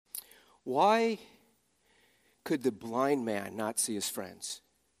Why could the blind man not see his friends?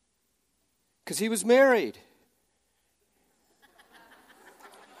 Because he was married.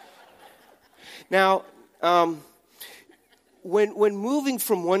 Now, when moving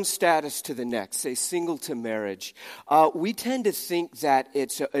from one status to the next, say single to marriage, we tend to think that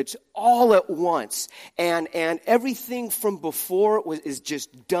it's all at once, and everything from before is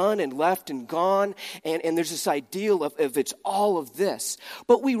just done and left and gone, and there's this ideal of it's all of this.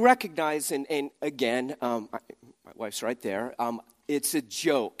 But we recognize, and again, my wife's right there, it's a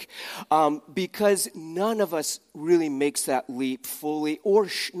joke, because none of us really makes that leap fully,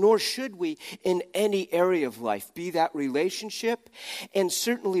 nor should we in any area of life, be that relationship, and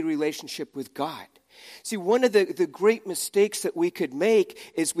certainly relationship with God. See, one of the great mistakes that we could make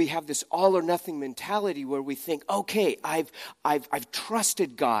is we have this all or nothing mentality where we think, okay, I've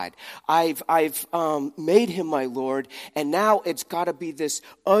trusted God, I've made Him my Lord, and now it's got to be this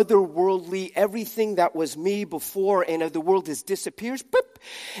otherworldly, everything that was me before and of the world has disappears, boop,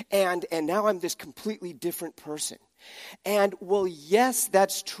 and now I'm this completely different person. And, well, yes,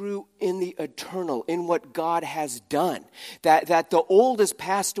 that's true in the eternal, in what God has done. That the old has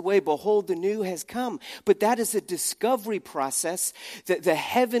passed away, behold, the new has come. But that is a discovery process that the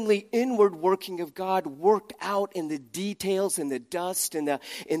heavenly inward working of God worked out in the details, in the dust, in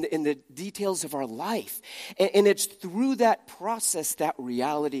the details of our life. And it's through that process that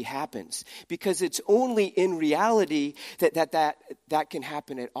reality happens. Because it's only in reality that can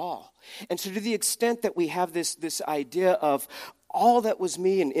happen at all. And so to the extent that we have this idea of all that was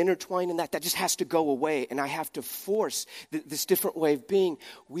me and intertwined in that just has to go away and I have to force this different way of being,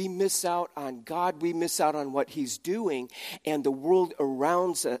 we miss out on God, we miss out on what He's doing, and the world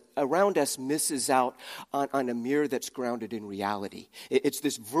around us misses out on a mirror that's grounded in reality. It's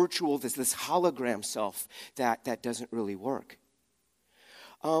this virtual, this hologram self that doesn't really work.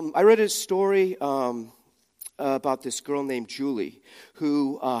 I read a story about this girl named Julie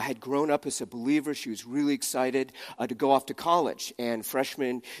who had grown up as a believer. She was really excited to go off to college. And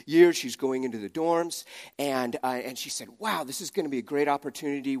freshman year, she's going into the dorms. And she said, wow, this is going to be a great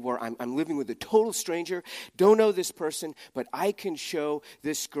opportunity where I'm living with a total stranger. Don't know this person, but I can show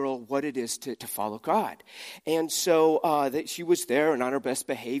this girl what it is to follow God. And so she was there and on her best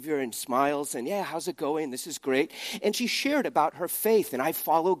behavior and smiles. And yeah, how's it going? This is great. And she shared about her faith. And I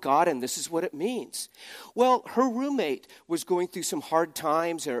follow God, and this is what it means. Well, her roommate was going through some hard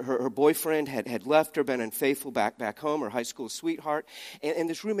times. Her boyfriend had left her, been unfaithful back home, her high school sweetheart, and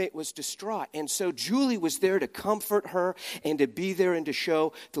this roommate was distraught. And so Julie was there to comfort her and to be there and to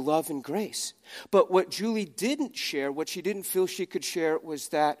show the love and grace. But what Julie didn't share, what she didn't feel she could share, was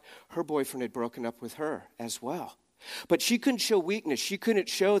that her boyfriend had broken up with her as well. But she couldn't show weakness. She couldn't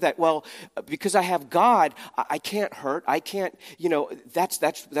show that, well, because I have God, I can't hurt. I can't,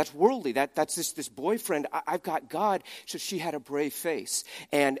 that's worldly. That's this boyfriend. I've got God. So she had a brave face.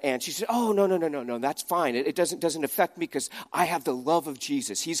 And she said, oh, no, that's fine. It doesn't affect me because I have the love of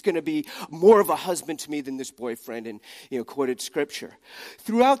Jesus. He's going to be more of a husband to me than this boyfriend, and, quoted scripture.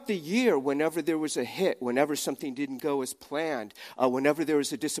 Throughout the year, whenever there was a hit, whenever something didn't go as planned, whenever there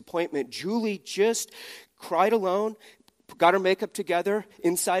was a disappointment, Julie just cried alone, got her makeup together,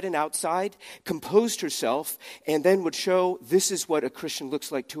 inside and outside, composed herself, and then would show this is what a Christian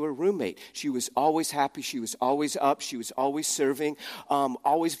looks like to her roommate. She was always happy. She was always up. She was always serving,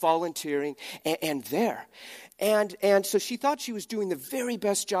 always volunteering, and there. And so she thought she was doing the very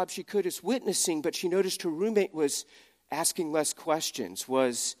best job she could as witnessing, but she noticed her roommate was asking less questions,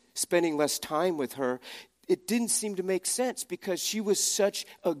 was spending less time with her. It didn't seem to make sense because she was such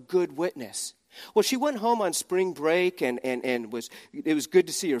a good witness. Well, she went home on spring break, and it was good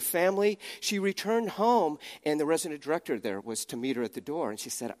to see her family. She returned home, and the resident director there was to meet her at the door, and she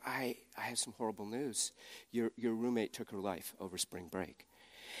said, I have some horrible news. Your roommate took her life over spring break.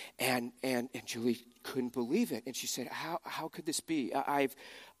 And Julie couldn't believe it, and she said, how could this be? I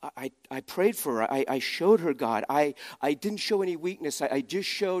prayed for her. I showed her God. I didn't show any weakness. I just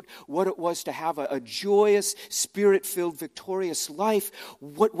showed what it was to have a joyous, spirit-filled, victorious life.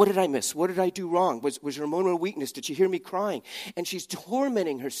 What did I miss? What did I do wrong? Was her moment of weakness? Did she hear me crying? And she's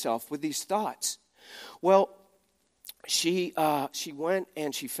tormenting herself with these thoughts. Well, she went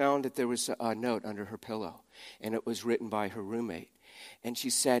and she found that there was a note under her pillow, and it was written by her roommate. And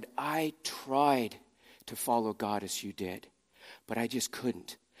she said, I tried to follow God as you did, but I just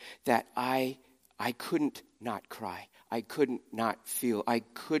couldn't. That I couldn't not cry. I couldn't not feel. I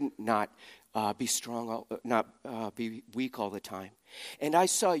couldn't not be strong, not be weak all the time. And I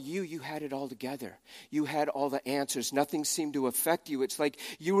saw you had it all together. You had all the answers. Nothing seemed to affect you. It's like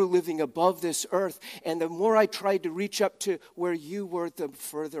you were living above this earth. And the more I tried to reach up to where you were, the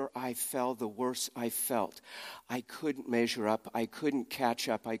further I fell, the worse I felt. I couldn't measure up. I couldn't catch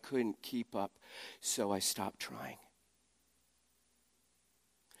up. I couldn't keep up. So I stopped trying.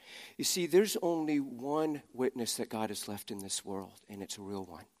 You see, there's only one witness that God has left in this world, and it's a real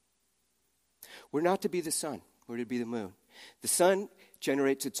one. We're not to be the sun. We're to be the moon. The sun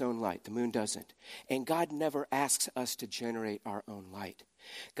generates its own light. The moon doesn't. And God never asks us to generate our own light.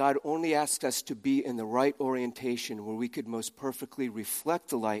 God only asks us to be in the right orientation where we could most perfectly reflect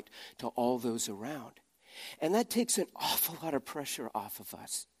the light to all those around. And that takes an awful lot of pressure off of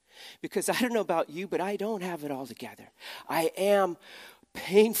us. Because I don't know about you, but I don't have it all together. I am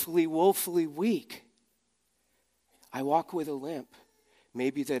painfully, woefully weak. I walk with a limp.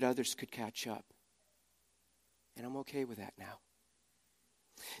 Maybe that others could catch up. And I'm okay with that now.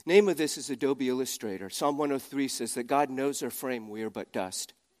 Name of this is Adobe Illustrator. Psalm 103 says that God knows our frame, we are but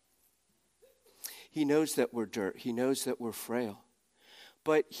dust. He knows that we're dirt. He knows that we're frail.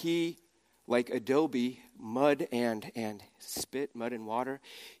 But he, like Adobe, mud and spit, mud and water,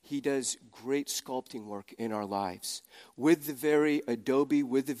 he does great sculpting work in our lives. With the very Adobe,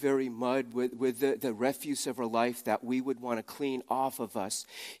 with the very mud, with the refuse of our life that we would want to clean off of us,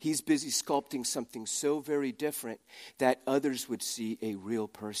 he's busy sculpting something so very different that others would see a real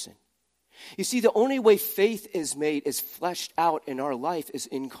person. You see, the only way faith is made, is fleshed out in our life, is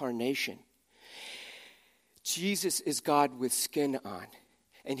incarnation. Jesus is God with skin on.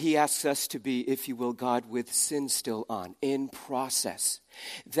 And he asks us to be, if you will, God with sin still on, in process.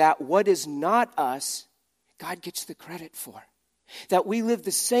 That what is not us, God gets the credit for. That we live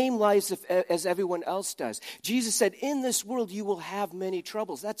the same lives as everyone else does. Jesus said, in this world you will have many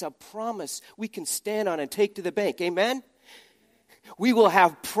troubles. That's a promise we can stand on and take to the bank. Amen? We will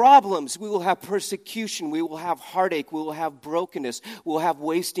have problems. We will have persecution. We will have heartache. We will have brokenness. We will have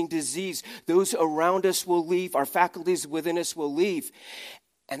wasting disease. Those around us will leave. Our faculties within us will leave.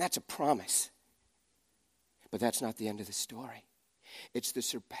 And that's a promise. But that's not the end of the story. It's the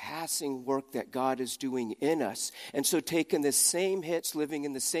surpassing work that God is doing in us. And so taking the same hits, living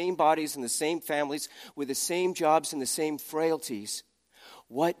in the same bodies and the same families, with the same jobs and the same frailties,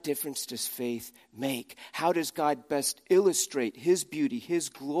 what difference does faith make? How does God best illustrate his beauty, his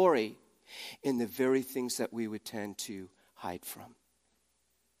glory in the very things that we would tend to hide from?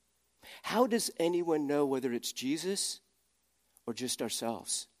 How does anyone know whether it's Jesus or just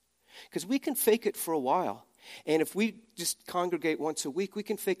ourselves? Because we can fake it for a while. And if we just congregate once a week, we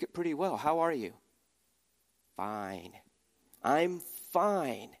can fake it pretty well. How are you? Fine. I'm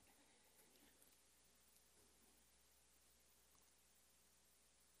fine.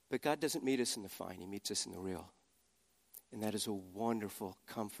 But God doesn't meet us in the fine. He meets us in the real. And that is a wonderful,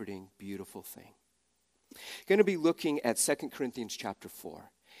 comforting, beautiful thing. Going to be looking at 2 Corinthians chapter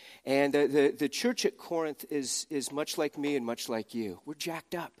 4. And the church at Corinth is much like me and much like you. We're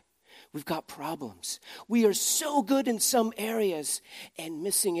jacked up. We've got problems. We are so good in some areas and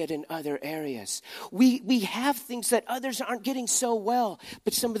missing it in other areas. We have things that others aren't getting so well,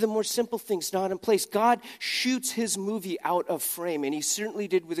 but some of the more simple things not in place. God shoots his movie out of frame, and he certainly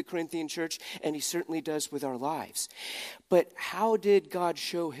did with the Corinthian church, and he certainly does with our lives. But how did God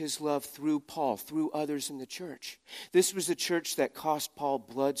show his love through Paul, through others in the church? This was a church that cost Paul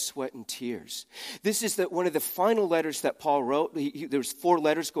blood, sweat, and tears. This is one of the final letters that Paul wrote. There's 4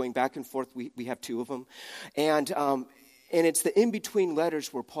 letters going back and forth. We have 2 of them. And it's the in-between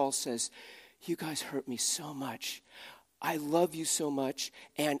letters where Paul says, you guys hurt me so much. I love you so much.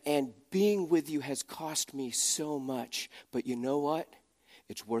 And being with you has cost me so much. But you know what?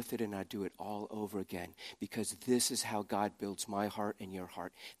 It's worth it, and I'd do it all over again, because this is how God builds my heart and your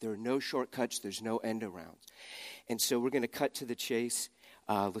heart. There are no shortcuts. There's no end around. And so we're going to cut to the chase,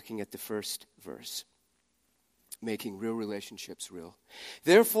 looking at the first verse. Making real relationships real.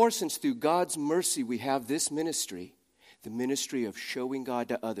 Therefore, since through God's mercy we have this ministry, the ministry of showing God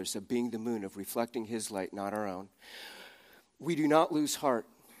to others, of being the moon, of reflecting his light, not our own, we do not lose heart.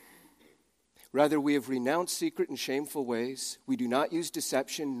 Rather, we have renounced secret and shameful ways. We do not use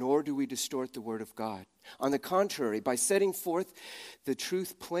deception, nor do we distort the word of God. On the contrary, by setting forth the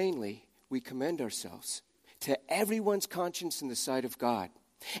truth plainly, we commend ourselves to everyone's conscience in the sight of God.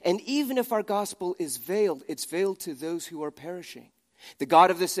 And even if our gospel is veiled, it's veiled to those who are perishing. The God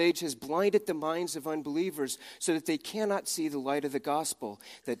of this age has blinded the minds of unbelievers so that they cannot see the light of the gospel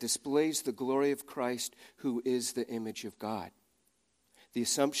that displays the glory of Christ, who is the image of God. The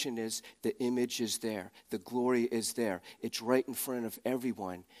assumption is the image is there. The glory is there. It's right in front of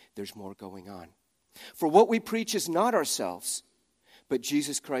everyone. There's more going on. For what we preach is not ourselves, but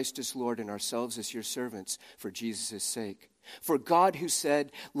Jesus Christ is Lord, and ourselves as your servants for Jesus' sake. For God, who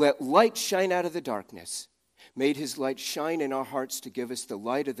said, "Let light shine out of the darkness," made his light shine in our hearts to give us the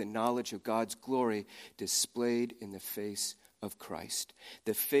light of the knowledge of God's glory displayed in the face of Christ.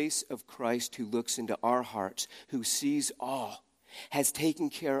 The face of Christ, who looks into our hearts, who sees all, has taken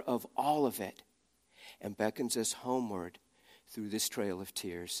care of all of it, and beckons us homeward through this trail of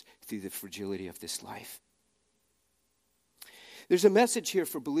tears, through the fragility of this life. There's a message here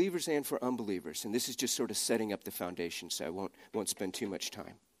for believers and for unbelievers, and this is just sort of setting up the foundation, so I won't spend too much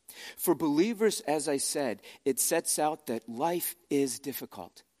time. For believers, as I said, it sets out that life is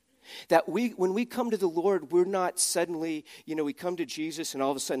difficult. That when we come to the Lord, we're not suddenly, we come to Jesus and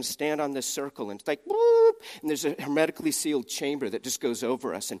all of a sudden stand on this circle and it's like, whoop, and there's a hermetically sealed chamber that just goes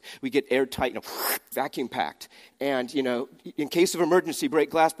over us and we get airtight, vacuum packed. And, in case of emergency, break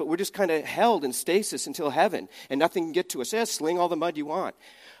glass, but we're just kind of held in stasis until heaven and nothing can get to us. Sling all the mud you want.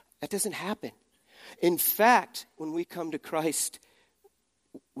 That doesn't happen. In fact, when we come to Christ,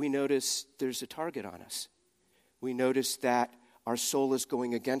 we notice there's a target on us. We notice that our soul is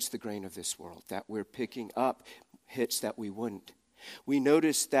going against the grain of this world, that we're picking up hits that we wouldn't. We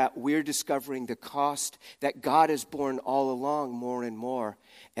notice that we're discovering the cost that God has borne all along more and more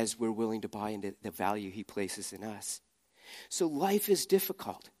as we're willing to buy into the value he places in us. So life is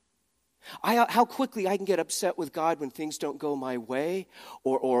difficult. How quickly I can get upset with God when things don't go my way,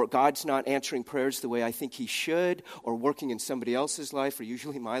 or God's not answering prayers the way I think he should, or working in somebody else's life, or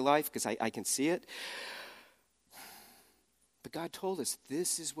usually my life, because I can see it. But God told us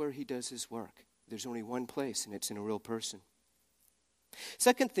this is where he does his work. There's only one place, and it's in a real person.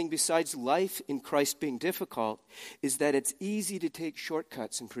 Second thing, besides life in Christ being difficult, is that it's easy to take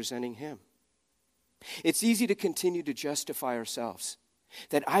shortcuts in presenting him. It's easy to continue to justify ourselves.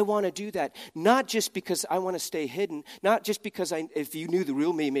 That I want to do that, not just because I want to stay hidden, not just because if you knew the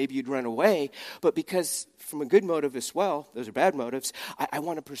real me, maybe you'd run away, but because from a good motive as well, those are bad motives, I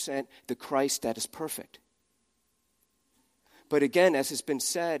want to present the Christ that is perfect. But again, as has been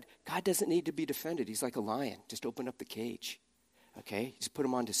said, God doesn't need to be defended. He's like a lion. Just open up the cage, okay? Just put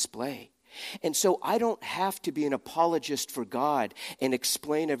him on display. And so I don't have to be an apologist for God and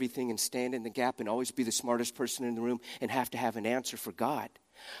explain everything and stand in the gap and always be the smartest person in the room and have to have an answer for God.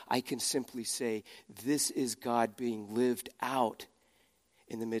 I can simply say, this is God being lived out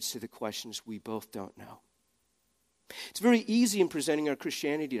in the midst of the questions we both don't know. It's very easy in presenting our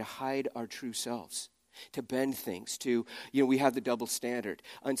Christianity to hide our true selves, to bend things, we have the double standard.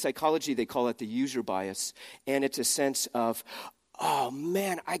 In psychology, they call it the user bias, and it's a sense of, oh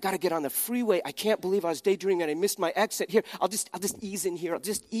man, I got to get on the freeway. I can't believe I was daydreaming and I missed my exit here. I'll just ease in here. I'll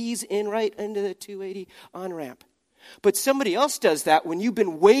just ease in right into the 280 on-ramp. But somebody else does that when you've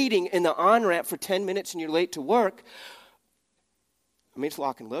been waiting in the on-ramp for 10 minutes and you're late to work. It's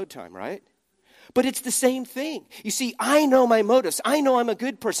lock and load time, right? But it's the same thing. You see, I know my motives. I know I'm a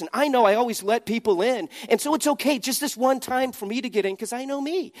good person. I know I always let people in. And so it's okay just this one time for me to get in because I know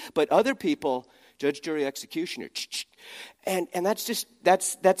me. But other people, judge, jury, executioner, and that's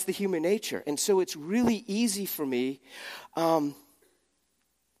the human nature. And so it's really easy for me to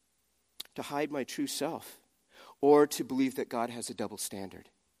hide my true self or to believe that God has a double standard.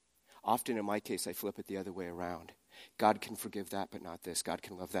 Often in my case, I flip it the other way around. God can forgive that, but not this. God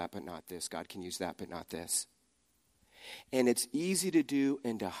can love that, but not this. God can use that, but not this. And it's easy to do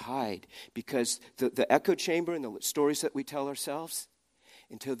and to hide because the echo chamber and the stories that we tell ourselves,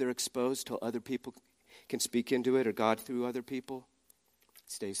 until they're exposed, till other people can speak into it or God through other people,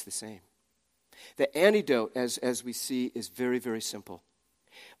 it stays the same. The antidote, as we see, is very, very simple.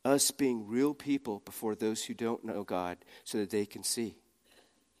 Us being real people before those who don't know God so that they can see.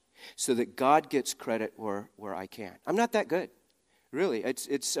 So that God gets credit where I can't. I'm not that good. Really. It's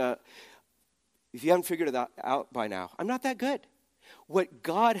if you haven't figured it out by now, I'm not that good. What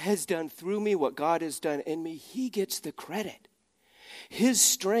God has done through me, what God has done in me, he gets the credit. His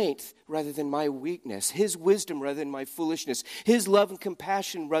strength rather than my weakness. His wisdom rather than my foolishness. His love and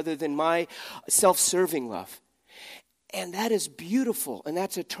compassion rather than my self-serving love. And that is beautiful, and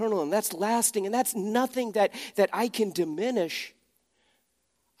that's eternal, and that's lasting, and that's nothing that I can diminish.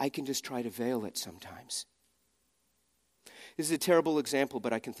 I can just try to veil it sometimes. This is a terrible example,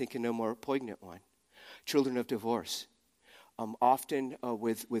 but I can think of no more poignant one. Children of divorce. Often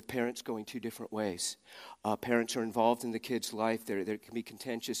with parents going two different ways. Parents are involved in the kid's life. There can be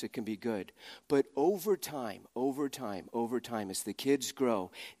contentious, it can be good. But over time, as the kids grow,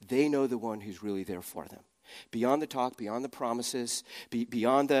 they know the one who's really there for them. beyond the talk, beyond the promises,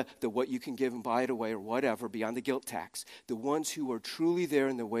 beyond the what you can give and buy it away or whatever, beyond the guilt tax. The ones who are truly there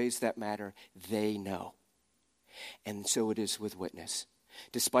in the ways that matter, they know. And so it is with witness.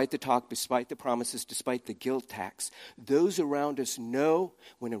 Despite the talk, despite the promises, despite the guilt tax, those around us know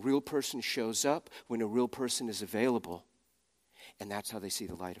when a real person shows up, when a real person is available. And that's how they see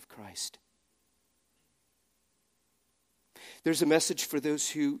the light of Christ. There's a message for those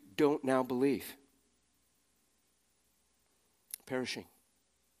who don't now believe. Perishing.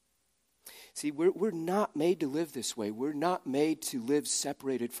 See, we're not made to live this way. We're not made to live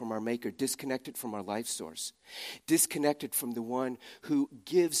separated from our Maker, disconnected from our life source, disconnected from the one who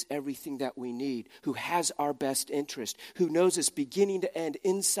gives everything that we need, who has our best interest, who knows us beginning to end,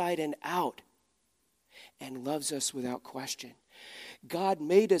 inside and out, and loves us without question. God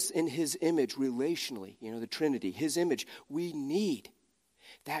made us in his image relationally, the Trinity, his image. We need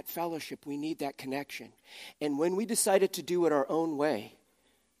that fellowship. We need that connection. And when we decided to do it our own way,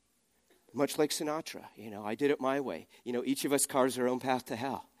 much like Sinatra, I did it my way. Each of us carves our own path to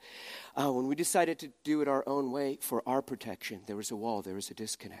hell. When we decided to do it our own way for our protection, there was a wall, there was a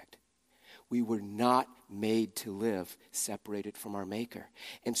disconnect. We were not made to live separated from our Maker.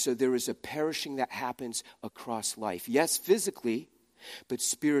 And so there is a perishing that happens across life. Yes, physically, but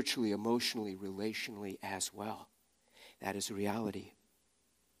spiritually, emotionally, relationally as well. That is a reality.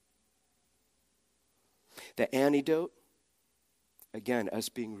 The antidote, again, us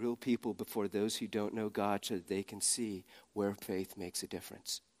being real people before those who don't know God so that they can see where faith makes a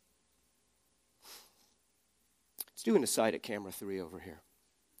difference. Let's do an aside at camera 3 over here.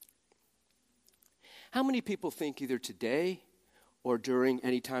 How many people think either today or during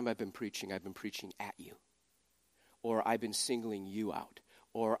any time I've been preaching at you? Or I've been singling you out?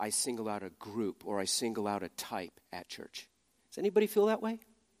 Or I single out a group? Or I single out a type at church? Does anybody feel that way?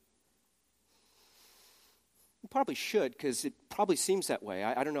 You probably should, because it probably seems that way.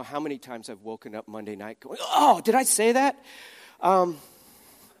 I don't know how many times I've woken up Monday night going, oh, did I say that?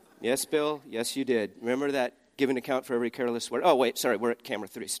 Yes, Bill, yes, you did. Remember that give an account for every careless word? Oh, wait, sorry, we're at camera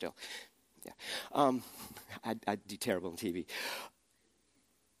 3 still. Yeah, I'd do terrible on TV.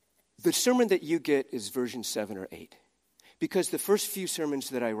 The sermon that you get is version 7 or 8. Because the first few sermons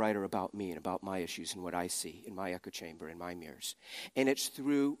that I write are about me and about my issues and what I see in my echo chamber, in my mirrors. And it's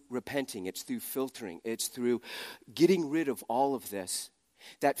through repenting, it's through filtering, it's through getting rid of all of this,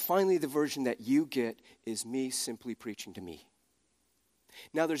 that finally the version that you get is me simply preaching to me.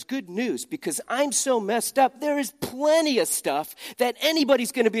 Now there's good news, because I'm so messed up, there is plenty of stuff that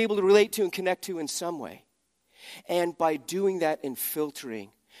anybody's going to be able to relate to and connect to in some way. And by doing that and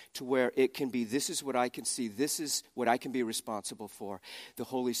filtering, to where it can be, this is what I can see, this is what I can be responsible for. The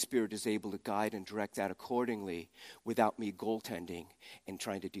Holy Spirit is able to guide and direct that accordingly without me goaltending and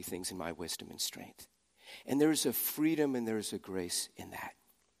trying to do things in my wisdom and strength. And there's a freedom and there's a grace in that.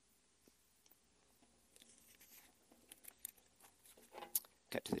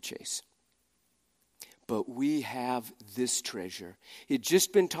 Cut to the chase. But we have this treasure. He'd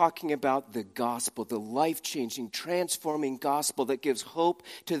just been talking about the gospel, the life-changing, transforming gospel that gives hope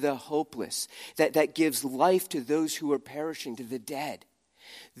to the hopeless, that gives life to those who are perishing, to the dead.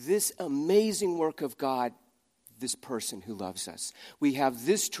 This amazing work of God, this person who loves us. We have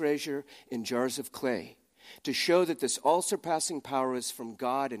this treasure in jars of clay to show that this all-surpassing power is from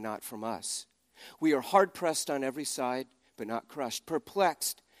God and not from us. We are hard-pressed on every side, but not crushed,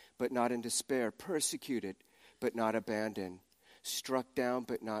 perplexed, but not in despair, persecuted, but not abandoned, struck down,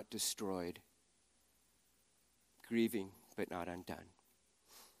 but not destroyed, grieving, but not undone.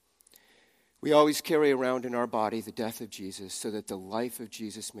 We always carry around in our body the death of Jesus, so that the life of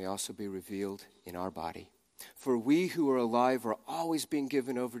Jesus may also be revealed in our body. For we who are alive are always being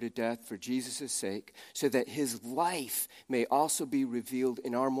given over to death for Jesus' sake, so that his life may also be revealed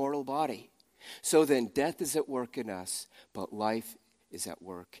in our mortal body. So then death is at work in us, but life is at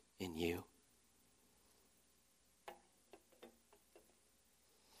work in you.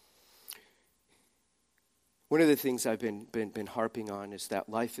 One of the things I've been harping on is that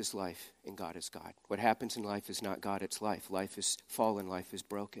life is life and God is God. What happens in life is not God, it's life. Life is fallen, life is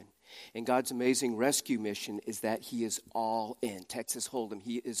broken. And God's amazing rescue mission is that he is all in. Texas Hold'em,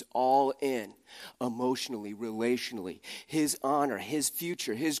 he is all in emotionally, relationally. His honor, his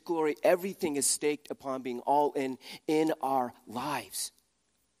future, his glory, everything is staked upon being all in our lives.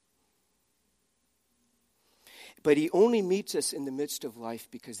 But he only meets us in the midst of life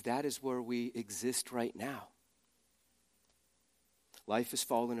because that is where we exist right now. Life is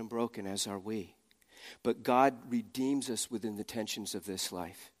fallen and broken, as are we. But God redeems us within the tensions of this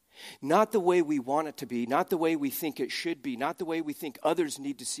life. Not the way we want it to be, not the way we think it should be, not the way we think others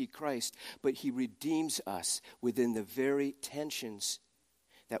need to see Christ, but he redeems us within the very tensions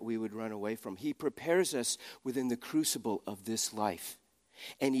that we would run away from. He prepares us within the crucible of this life,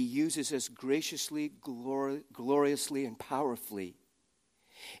 and he uses us graciously, gloriously, and powerfully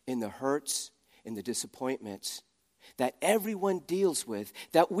in the hurts, in the disappointments that everyone deals with,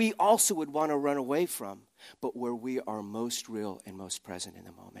 that we also would want to run away from, but where we are most real and most present in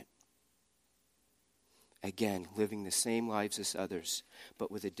the moment. Again, living the same lives as others,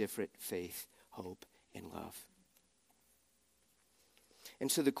 but with a different faith, hope, and love.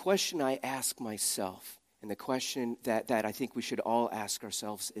 And so the question I ask myself, and the question that I think we should all ask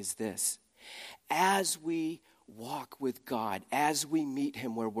ourselves is this: as we walk with God, as we meet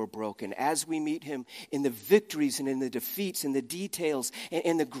him where we're broken, as we meet him in the victories and in the defeats and the details and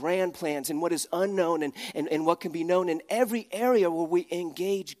in the grand plans and what is unknown and what can be known, in every area where we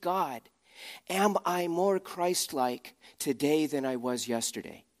engage God, am I more Christ-like today than I was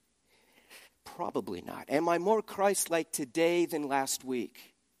yesterday? Probably not. Am I more Christ-like today than last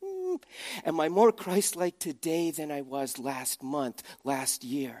week? Am I more Christ-like today than I was last month, last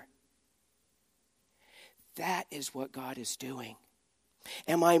year? That is what God is doing.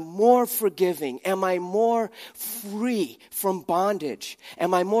 Am I more forgiving? Am I more free from bondage?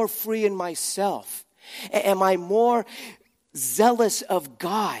 Am I more free in myself? Am I more zealous of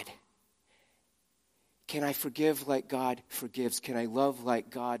God? Can I forgive like God forgives? Can I love like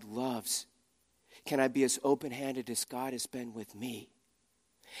God loves? Can I be as open-handed as God has been with me?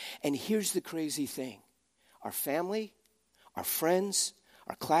 And here's the crazy thing. Our family, our friends,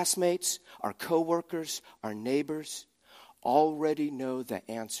 our classmates, our coworkers, our neighbors already know the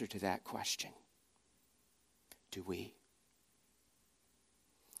answer to that question. Do we?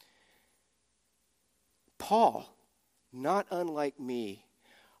 Paul, not unlike me,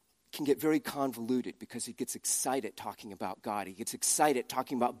 can get very convoluted because he gets excited talking about God. He gets excited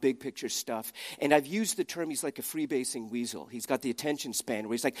talking about big picture stuff. And I've used the term, he's like a freebasing weasel. He's got the attention span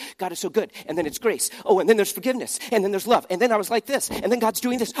where he's like, God is so good. And then it's grace. Oh, and then there's forgiveness. And then there's love. And then I was like this. And then God's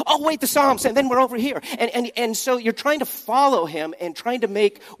doing this. Oh, wait, the Psalms. And then we're over here. And so you're trying to follow him and trying to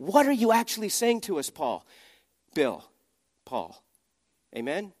make, what are you actually saying to us, Paul? Paul.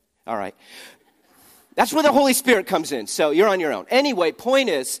 Amen? All right. That's where the Holy Spirit comes in, so you're on your own. Anyway, point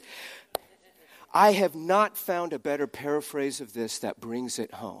is, I have not found a better paraphrase of this that brings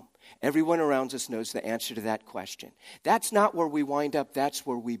it home. Everyone around us knows the answer to that question. That's not where we wind up, that's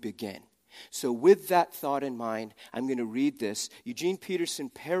where we begin. So with that thought in mind, I'm going to read this. Eugene Peterson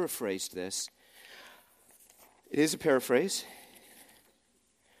paraphrased this. It is a paraphrase,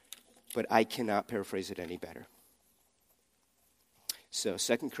 but I cannot paraphrase it any better. So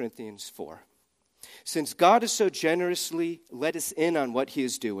 2 Corinthians 4. Since God has so generously let us in on what he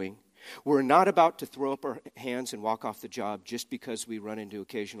is doing, we're not about to throw up our hands and walk off the job just because we run into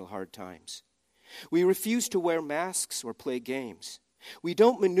occasional hard times. We refuse to wear masks or play games. We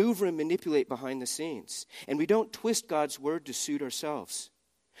don't maneuver and manipulate behind the scenes, and we don't twist God's word to suit ourselves.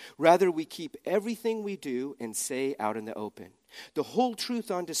 Rather, we keep everything we do and say out in the open, the whole truth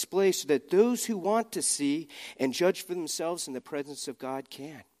on display so that those who want to see and judge for themselves in the presence of God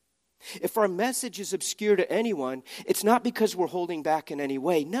can. If our message is obscure to anyone, it's not because we're holding back in any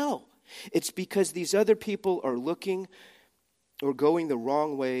way. No, it's because these other people are looking or going the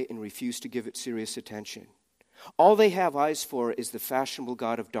wrong way and refuse to give it serious attention. All they have eyes for is the fashionable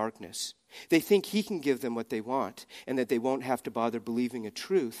god of darkness. They think he can give them what they want and that they won't have to bother believing a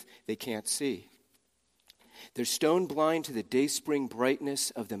truth they can't see. They're stone blind to the dayspring brightness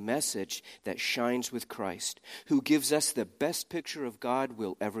of the message that shines with Christ, who gives us the best picture of God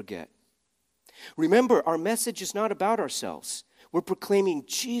we'll ever get. Remember, our message is not about ourselves. We're proclaiming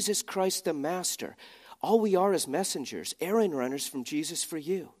Jesus Christ the Master. All we are is messengers, errand runners from Jesus for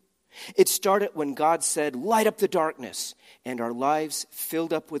you. It started when God said, light up the darkness, and our lives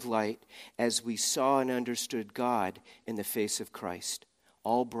filled up with light as we saw and understood God in the face of Christ.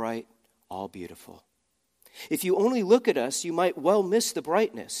 All bright, all beautiful. If you only look at us, you might well miss the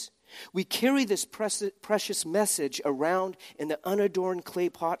brightness. We carry this precious message around in the unadorned clay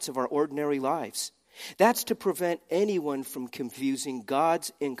pots of our ordinary lives. That's to prevent anyone from confusing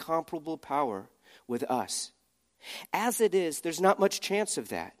God's incomparable power with us. As it is, there's not much chance of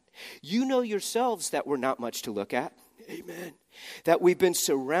that. You know yourselves that we're not much to look at. Amen. That we've been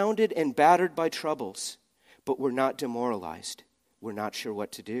surrounded and battered by troubles, but we're not demoralized. We're not sure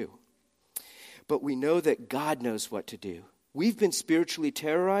what to do. But we know that God knows what to do. We've been spiritually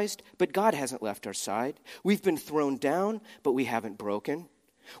terrorized, but God hasn't left our side. We've been thrown down, but we haven't broken.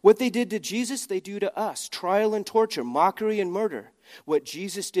 What they did to Jesus, they do to us. Trial and torture, mockery and murder. What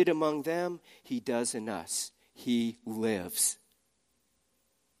Jesus did among them, he does in us. He lives.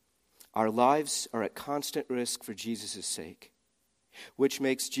 Our lives are at constant risk for Jesus' sake, which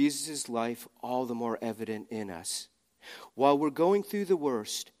makes Jesus' life all the more evident in us. While we're going through the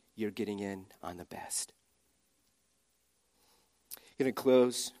worst, you're getting in on the best. I'm going to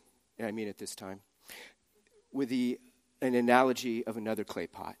close, and I mean it this time, with an analogy of another clay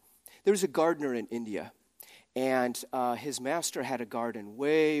pot. There was a gardener in India, and his master had a garden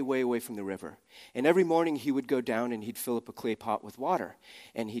way, way away from the river. And every morning he would go down and he'd fill up a clay pot with water,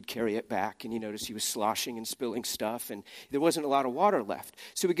 and he'd carry it back. And you notice he was sloshing and spilling stuff, and there wasn't a lot of water left.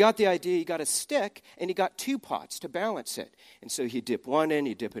 So he got the idea, he got a stick, and he got 2 pots to balance it. And so he'd dip one in,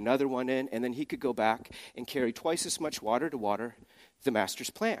 he'd dip another one in, and then he could go back and carry twice as much water to water the master's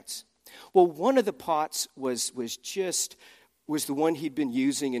plants. Well, one of the pots was the one he'd been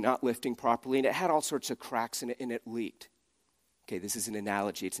using and not lifting properly, and it had all sorts of cracks in it, and it leaked. Okay, this is an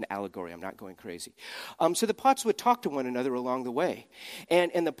analogy. It's an allegory. I'm not going crazy. So the pots would talk to one another along the way.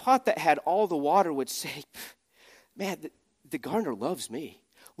 And the pot that had all the water would say, man, the gardener loves me.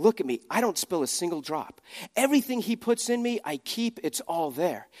 Look at me. I don't spill a single drop. Everything he puts in me, I keep. It's all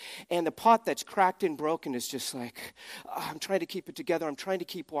there. And the pot that's cracked and broken is just like, I'm trying to keep it together. I'm trying to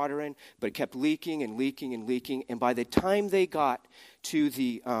keep water in. But it kept leaking and leaking and leaking. And by the time they got to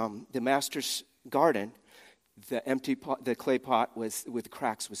the master's garden, the clay pot with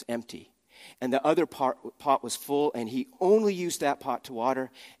cracks was empty. And the other pot was full, and he only used that pot to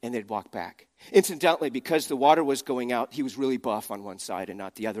water, and they'd walk back. Incidentally, because the water was going out, he was really buff on one side and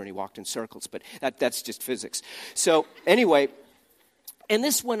not the other, and he walked in circles, but that's just physics. So anyway, and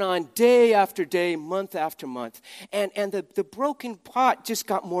this went on day after day, month after month, and the broken pot just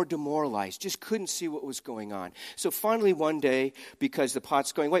got more demoralized, just couldn't see what was going on. So finally one day, because the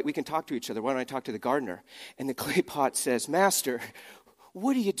pot's going, wait, we can talk to each other, why don't I talk to the gardener? And the clay pot says, Master,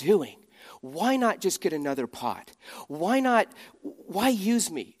 what are you doing? Why not just get another pot? Why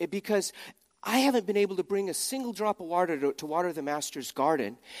use me? Because I haven't been able to bring a single drop of water to water the master's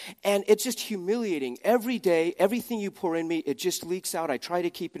garden, and it's just humiliating. Every day, everything you pour in me, it just leaks out. I try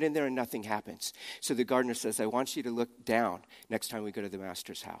to keep it in there, and nothing happens. So the gardener says, I want you to look down next time we go to the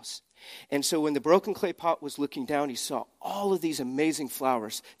master's house. And so when the broken clay pot was looking down, he saw all of these amazing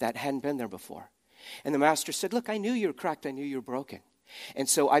flowers that hadn't been there before. And the master said, look, I knew you were cracked. I knew you were broken. And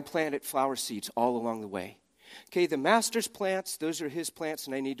so I planted flower seeds all along the way. Okay, the master's plants, those are his plants,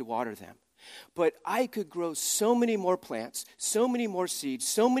 and I need to water them. But I could grow so many more plants, so many more seeds,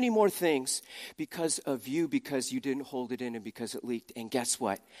 so many more things because of you, because you didn't hold it in and because it leaked. And guess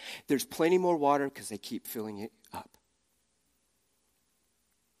what? There's plenty more water because I keep filling it up.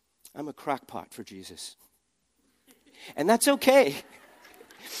 I'm a crackpot for Jesus. And that's okay.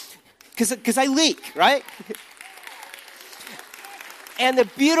 Because I leak, right? And the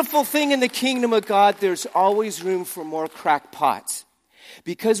beautiful thing in the kingdom of God, there's always room for more crackpots.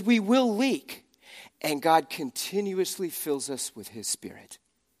 Because we will leak, and God continuously fills us with his Spirit.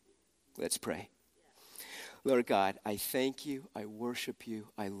 Let's pray. Lord God, I thank you, I worship you,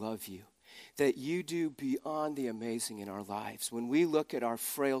 I love you, that you do beyond the amazing in our lives. When we look at our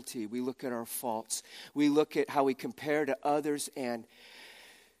frailty, we look at our faults, we look at how we compare to others and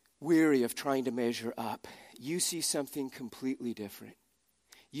weary of trying to measure up, you see something completely different.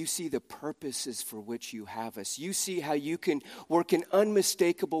 You see the purposes for which you have us. You see how you can work in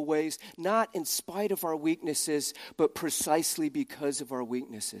unmistakable ways, not in spite of our weaknesses, but precisely because of our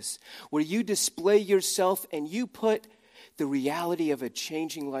weaknesses. Where you display yourself and you put the reality of a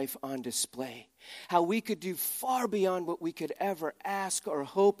changing life on display. How we could do far beyond what we could ever ask or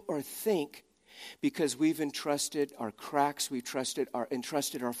hope or think because we've entrusted our cracks, we've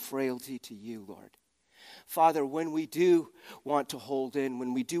entrusted our frailty to you, Lord. Father, when we do want to hold in,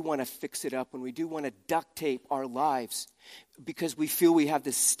 when we do want to fix it up, when we do want to duct tape our lives because we feel we have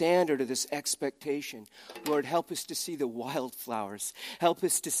this standard or this expectation, Lord, help us to see the wildflowers. Help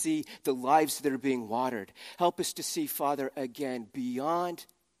us to see the lives that are being watered. Help us to see, Father, again, beyond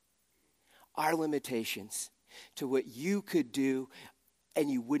our limitations to what you could do and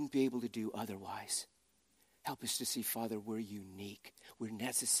you wouldn't be able to do otherwise. Help us to see, Father, we're unique, we're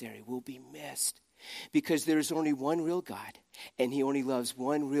necessary, we'll be missed. Because there's only one real God, and he only loves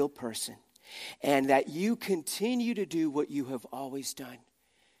one real person. And that you continue to do what you have always done.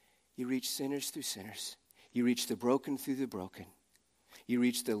 You reach sinners through sinners. You reach the broken through the broken. You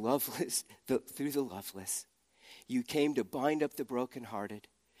reach the loveless through the loveless. You came to bind up the brokenhearted,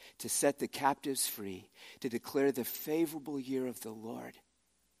 to set the captives free, to declare the favorable year of the Lord.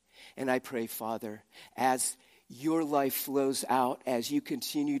 And I pray, Father, as your life flows out, as you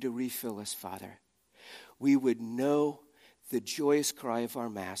continue to refill us, Father, we would know the joyous cry of our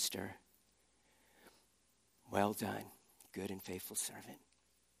Master, "Well done, good and faithful servant."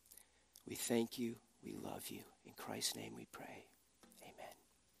 We thank you. We love you. In Christ's name we pray. Amen.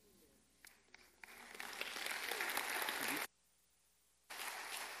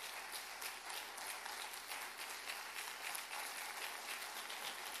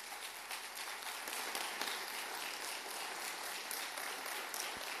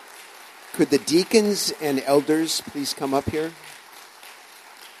 Could the deacons and elders please come up here?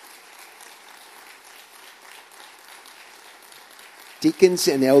 Deacons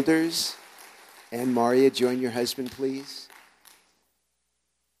and elders, and Maria, join your husband, please.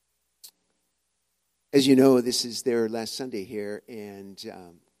 As you know, this is their last Sunday here, and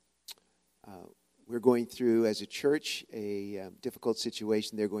we're going through, as a church, a difficult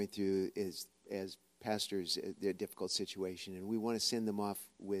situation. They're going through, as pastors, their difficult situation, and we want to send them off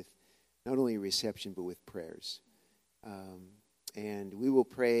with not only a reception, but with prayers. And we will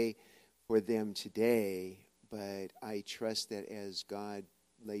pray for them today, but I trust that as God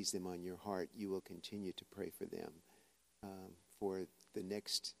lays them on your heart, you will continue to pray for them for the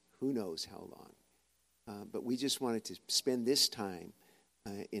next who knows how long. But we just wanted to spend this time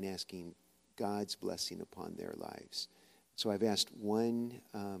in asking God's blessing upon their lives. So I've asked one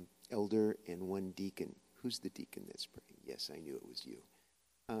elder and one deacon. Who's the deacon that's praying? Yes, I knew it was you.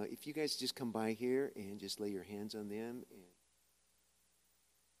 If you guys just come by here and just lay your hands on them.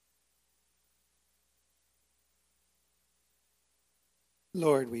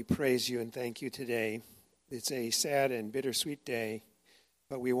 Lord, we praise you and thank you today. It's a sad and bittersweet day,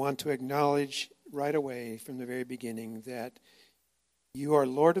 but we want to acknowledge right away from the very beginning that you are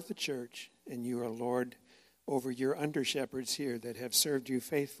Lord of the church and you are Lord over your under-shepherds here that have served you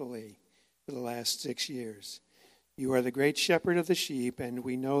faithfully for the last 6 years. You are the great shepherd of the sheep, and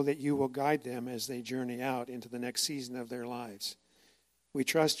we know that you will guide them as they journey out into the next season of their lives. We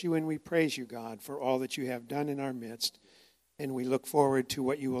trust you and we praise you, God, for all that you have done in our midst, and we look forward to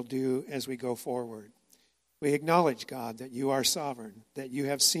what you will do as we go forward. We acknowledge, God, that you are sovereign, that you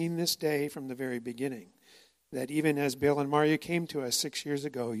have seen this day from the very beginning, that even as Bill and Maria came to us 6 years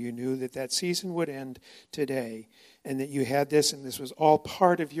ago, you knew that that season would end today, and that you had this, and this was all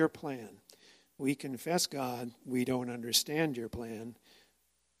part of your plan. We confess, God, we don't understand your plan.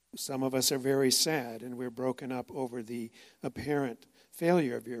 Some of us are very sad, and we're broken up over the apparent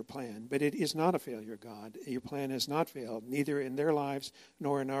failure of your plan. But it is not a failure, God. Your plan has not failed, neither in their lives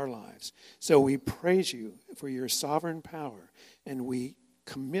nor in our lives. So we praise you for your sovereign power, and we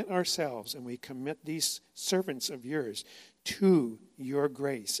commit ourselves and we commit these servants of yours to your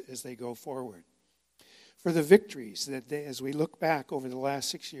grace as they go forward. For the victories that they, as we look back over the last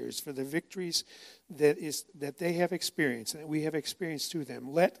 6 years, for the victories that they have experienced, that we have experienced through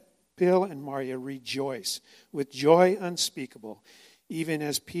them, let Bill and Maria rejoice with joy unspeakable, even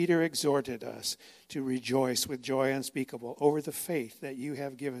as Peter exhorted us to rejoice with joy unspeakable over the faith that you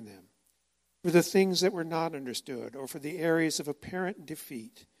have given them. For the things that were not understood, or for the areas of apparent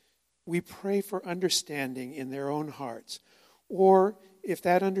defeat, we pray for understanding in their own hearts. Or if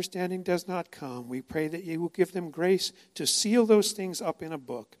that understanding does not come, we pray that you will give them grace to seal those things up in a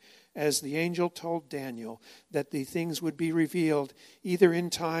book, as the angel told Daniel, that the things would be revealed either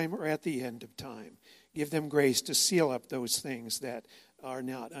in time or at the end of time. Give them grace to seal up those things that are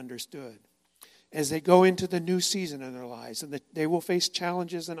not understood. As they go into the new season in their lives, and that they will face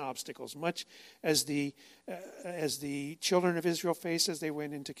challenges and obstacles, much as the children of Israel faced as they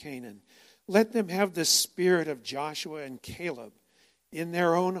went into Canaan. Let them have the spirit of Joshua and Caleb in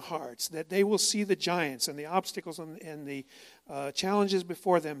their own hearts, that they will see the giants and the obstacles and the challenges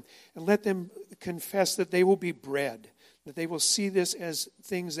before them, and let them confess that they will be bread, that they will see this as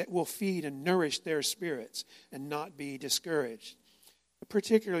things that will feed and nourish their spirits and not be discouraged.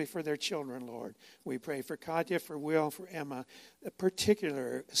 Particularly for their children, Lord. We pray for Katya, for Will, for Emma, a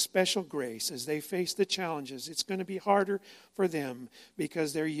particular special grace as they face the challenges. It's going to be harder for them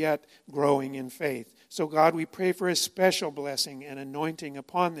because they're yet growing in faith. So God, we pray for a special blessing and anointing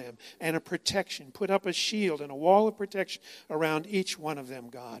upon them and a protection. Put up a shield and a wall of protection around each one of them,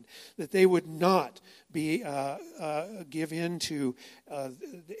 God, that they would not be give in to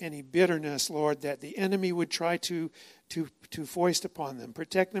any bitterness, Lord, that the enemy would try to foist upon them.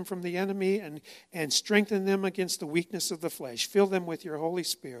 Protect them from the enemy and strengthen them against the weakness of the flesh. Fill them with your Holy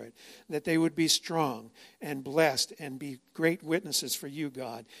Spirit, that they would be strong and blessed and be great witnesses for you,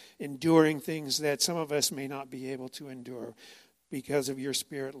 God, enduring things that some of us may not be able to endure. Because of your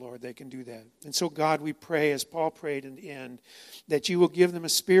Spirit, Lord, they can do that. And so, God, we pray, as Paul prayed in the end, that you will give them a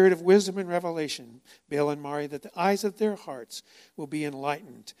spirit of wisdom and revelation, Bill and Mari, that the eyes of their hearts will be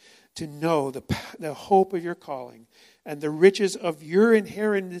enlightened to know the hope of your calling and the riches of your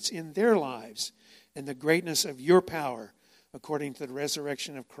inheritance in their lives and the greatness of your power according to the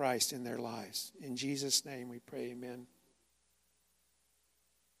resurrection of Christ in their lives. In Jesus' name we pray, amen.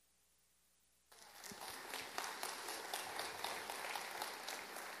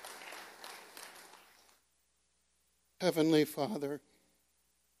 Heavenly Father,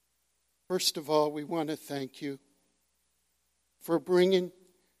 first of all, we want to thank you for bringing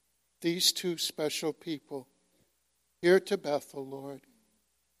these two special people here to Bethel, Lord.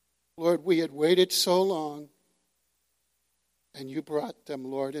 Lord, we had waited so long, and you brought them,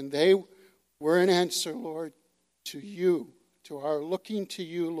 Lord, and they were an answer, Lord, to you, to our looking to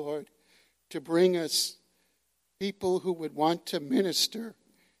you, Lord, to bring us people who would want to minister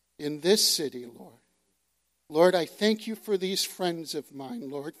in this city, Lord. Lord, I thank you for these friends of mine,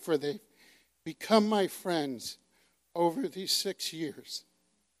 Lord, for they've become my friends over these 6 years.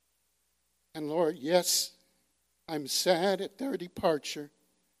 And Lord, yes, I'm sad at their departure.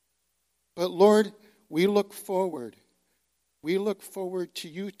 But Lord, we look forward. We look forward to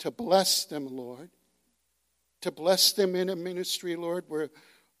you to bless them, Lord. To bless them in a ministry, Lord, where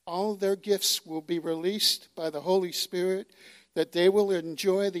all their gifts will be released by the Holy Spirit, that they will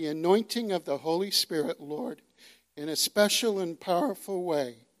enjoy the anointing of the Holy Spirit, Lord, in a special and powerful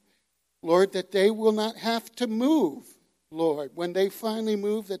way. Lord, that they will not have to move, Lord. When they finally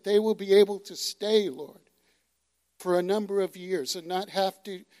move, that they will be able to stay, Lord, for a number of years and not have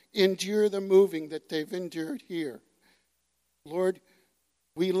to endure the moving that they've endured here. Lord,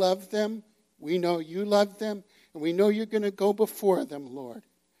 we love them. We know you love them. And we know you're going to go before them, Lord.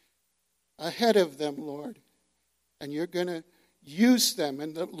 Ahead of them, Lord. And you're going to use them.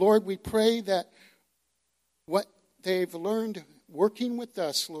 And Lord, we pray that what they've learned working with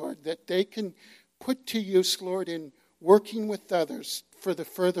us, Lord, that they can put to use, Lord, in working with others for the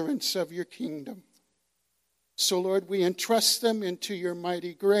furtherance of your kingdom. So, Lord, we entrust them into your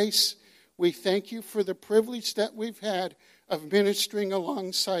mighty grace. We thank you for the privilege that we've had of ministering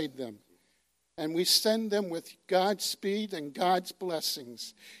alongside them. And we send them with God's speed and God's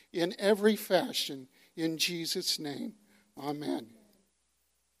blessings in every fashion. In Jesus' name, amen.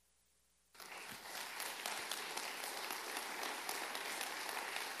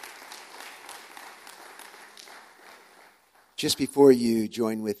 Just before you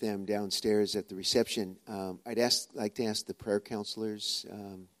join with them downstairs at the reception, I'd like to ask the prayer counselors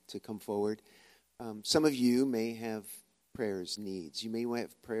to come forward. Some of you may have needs. You may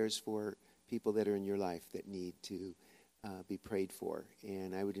have prayers for people that are in your life that need to be prayed for.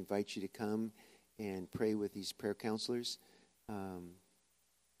 And I would invite you to come and pray with these prayer counselors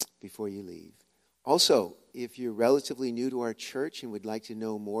before you leave. Also, if you're relatively new to our church and would like to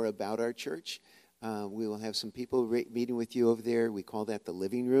know more about our church, we will have some people meeting with you over there. We call that the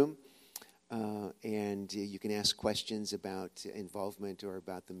living room. And you can ask questions about involvement or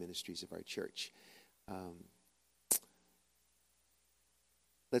about the ministries of our church.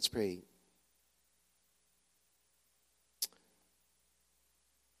 Let's pray.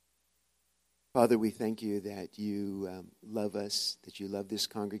 Father, we thank you that you love us, that you love this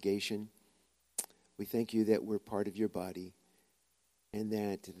congregation. We thank you that we're part of your body and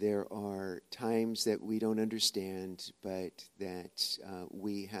that there are times that we don't understand, but that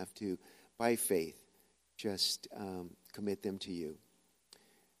we have to, by faith, just commit them to you.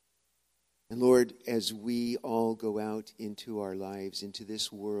 And Lord, as we all go out into our lives, into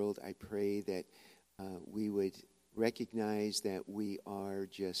this world, I pray that we would recognize that we are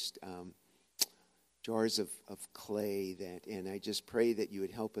just jars of clay, and I just pray that you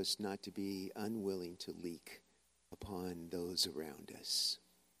would help us not to be unwilling to leak upon those around us.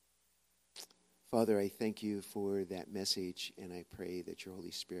 Father, I thank you for that message, and I pray that your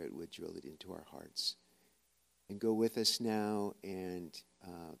Holy Spirit would drill it into our hearts. And go with us now and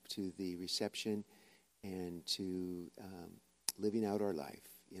to the reception and to living out our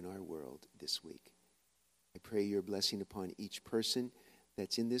life in our world this week. I pray your blessing upon each person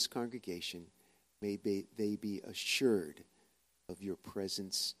that's in this congregation. May they be assured of your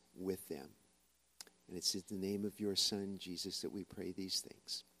presence with them. And it's in the name of your Son, Jesus, that we pray these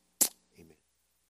things.